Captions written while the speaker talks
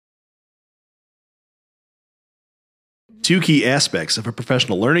Two key aspects of a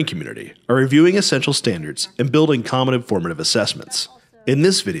professional learning community are reviewing essential standards and building common and formative assessments. In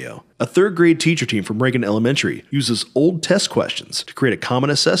this video, a third grade teacher team from Reagan Elementary uses old test questions to create a common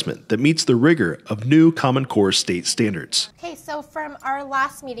assessment that meets the rigor of new Common Core state standards. Okay, so from our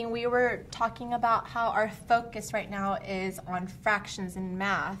last meeting, we were talking about how our focus right now is on fractions in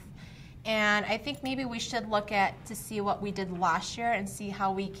math. And I think maybe we should look at to see what we did last year and see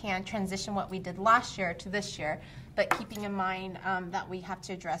how we can transition what we did last year to this year, but keeping in mind that we have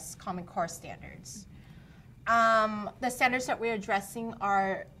to address Common Core standards. The standards that we're addressing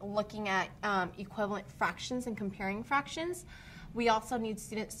are looking at equivalent fractions and comparing fractions. We also need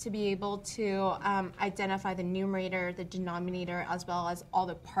students to be able to identify the numerator, the denominator, as well as all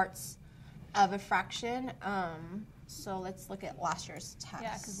the parts of a fraction. So let's look at last year's test.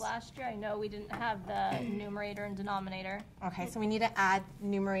 Yeah, because last year I know we didn't have the numerator and denominator. Okay, so we need to add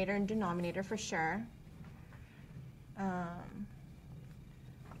numerator and denominator for sure.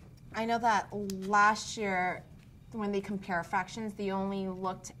 I know that last year when they compare fractions, they only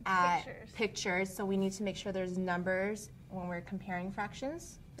looked at pictures, so we need to make sure there's numbers when we're comparing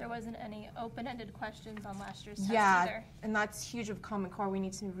fractions. There wasn't any open-ended questions on last year's test either. And that's huge with Common Core. We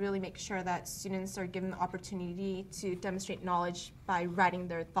need to really make sure that students are given the opportunity to demonstrate knowledge by writing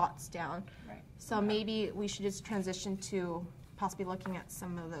their thoughts down. Right. So maybe we should just transition to possibly looking at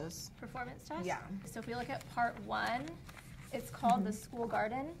some of those. Performance tests? Yeah. So if we look at part 1, it's called the school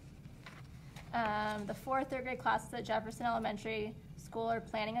garden. The 4th, 3rd grade classes at Jefferson Elementary School are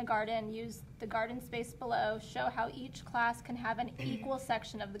planning a garden. Use the garden space below. Show how each class can have an equal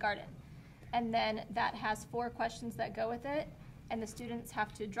section of the garden. And then that has 4 questions that go with it. And the students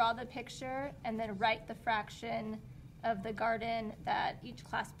have to draw the picture and then write the fraction of the garden that each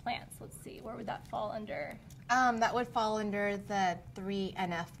class plants. Let's see, where would that fall under? That would fall under the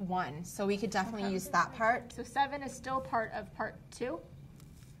 3NF1. So we could definitely use that part. So 7 is still part of part 2.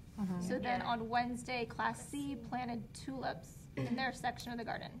 So then on Wednesday, Class C planted tulips in their section of the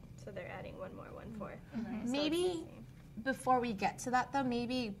garden. So they're adding 1 more, 1 4. Maybe before we get to that though,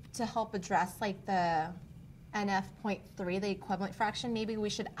 maybe to help address like the NF.3, the equivalent fraction, maybe we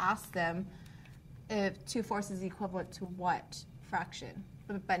should ask them if 2/4 is equivalent to what fraction,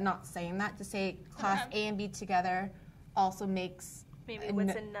 but not saying that, to say class A and B together also makes maybe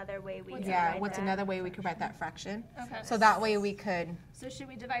what's another way we could another way we could write that fraction. Okay. So that way we could. So should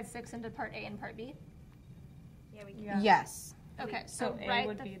we divide 6 into part A and part B? Yeah, we can. Yeah. Yes. Okay, so A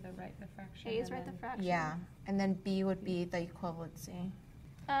would be the write the fraction. A is write the fraction. Yeah, and then B would be the equivalency.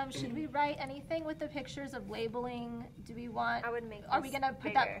 Should we write anything with the pictures of labeling? Do we want? I would make. Are we gonna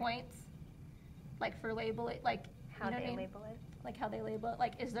put that points? Like for label it, like how you know they what I mean? label it. Like how they label it.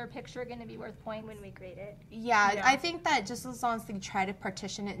 Like, is their picture going to be worth points when we grade it? Yeah, I think that just as long as they try to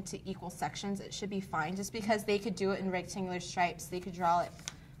partition it into equal sections, it should be fine. Just because they could do it in rectangular stripes, they could draw it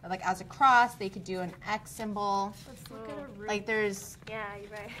like as a cross. They could do an X symbol. Let's look at a rubric. Like there's you're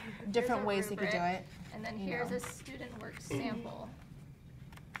right. different ways they could do it. And then here's a student work sample.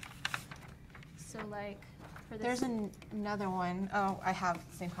 So like. There's another one. Oh, I have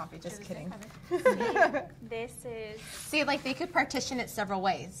the same copy. Just kidding. This is. See, like they could partition it several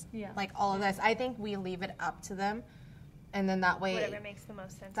ways. Yeah. Like all of this. I think we leave it up to them, and then that way. Whatever makes the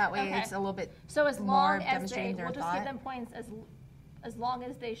most sense. That way, it's a little bit. So as long as they, we'll just give them points as long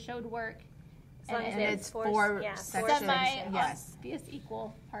as they showed work. As long as it's 4 sections. Yes.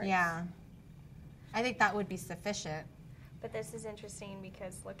 Equal parts. Yeah. I think that would be sufficient. But this is interesting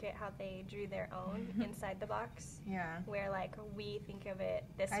because look at how they drew their own inside the box. Yeah. Where like we think of it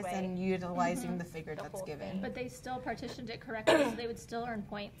this As way. in utilizing the figure that's given. But they still partitioned it correctly, so they would still earn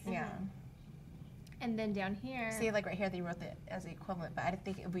points. Yeah. And then down here. See, like right here, they wrote it as equivalent, but I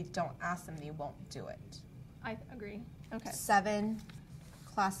think if we don't ask them, they won't do it. I agree. Okay. 7,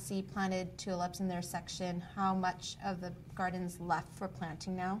 Class C planted tulips in their section. How much of the garden's left for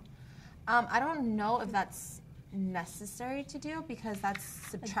planting now? I don't know if that's necessary to do because that's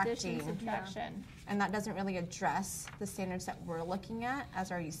subtracting. Addition, subtraction. And that doesn't really address the standards that we're looking at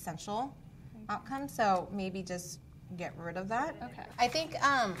as our essential outcome. So maybe just get rid of that. Okay. I think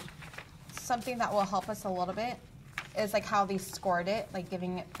something that will help us a little bit is like how they scored it, like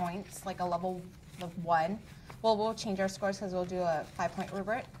giving it points, like a level of 1. Well, we'll change our scores because we'll do a 5-point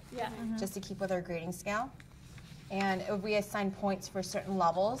rubric. Yeah. Just to keep with our grading scale. And if we assign points for certain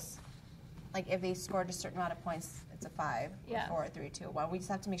levels, like if they scored a certain amount of points, it's a 5, 4, 3, 2, 1. We just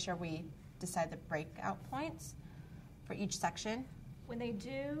have to make sure we decide the breakout points for each section. When they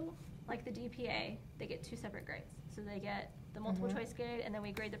do like the DPA, they get 2 separate grades. So they get the multiple choice grade, and then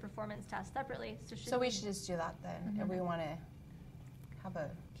we grade the performance task separately. So we should just do that then if we want to have a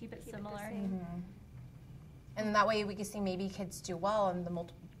keep it similar. And then that way we can see maybe kids do well in the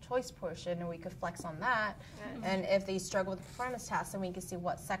multiple choice portion, and we could flex on that. And if they struggle with the performance tasks, then we can see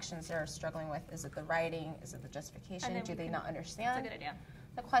what sections they're struggling with. Is it the writing? Is it the justification? Do they not understand That's a good idea.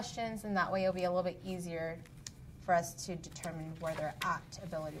 the questions? And that way it'll be a little bit easier for us to determine where they're at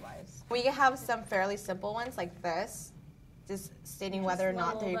ability-wise. We have some fairly simple ones like this, just stating whether or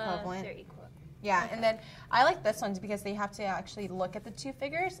not they're equivalent. They're equal. Yeah, and then I like this one because they have to actually look at the two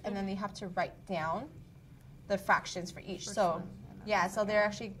figures, and then they have to write down the fractions for each. So, yeah, so they're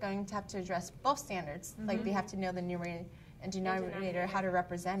actually going to have to address both standards. Like they have to know the numerator and denominator, how to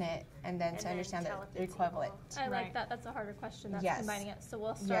represent it, and then to then understand tell that if they're it's equivalent. I like Right. that. That's a harder question. That's Yes. combining it. So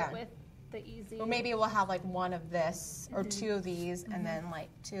we'll start with the easy. Or maybe we'll have like one of this or two of these, and then like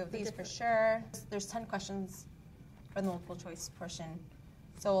two of these for sure. There's 10 questions for the multiple choice portion.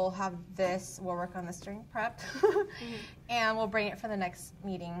 So we'll have this, we'll work on this during prep, and we'll bring it for the next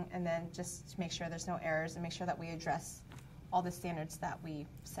meeting, and then just to make sure there's no errors and make sure that we address all the standards that we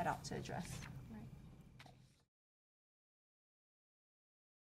set out to address.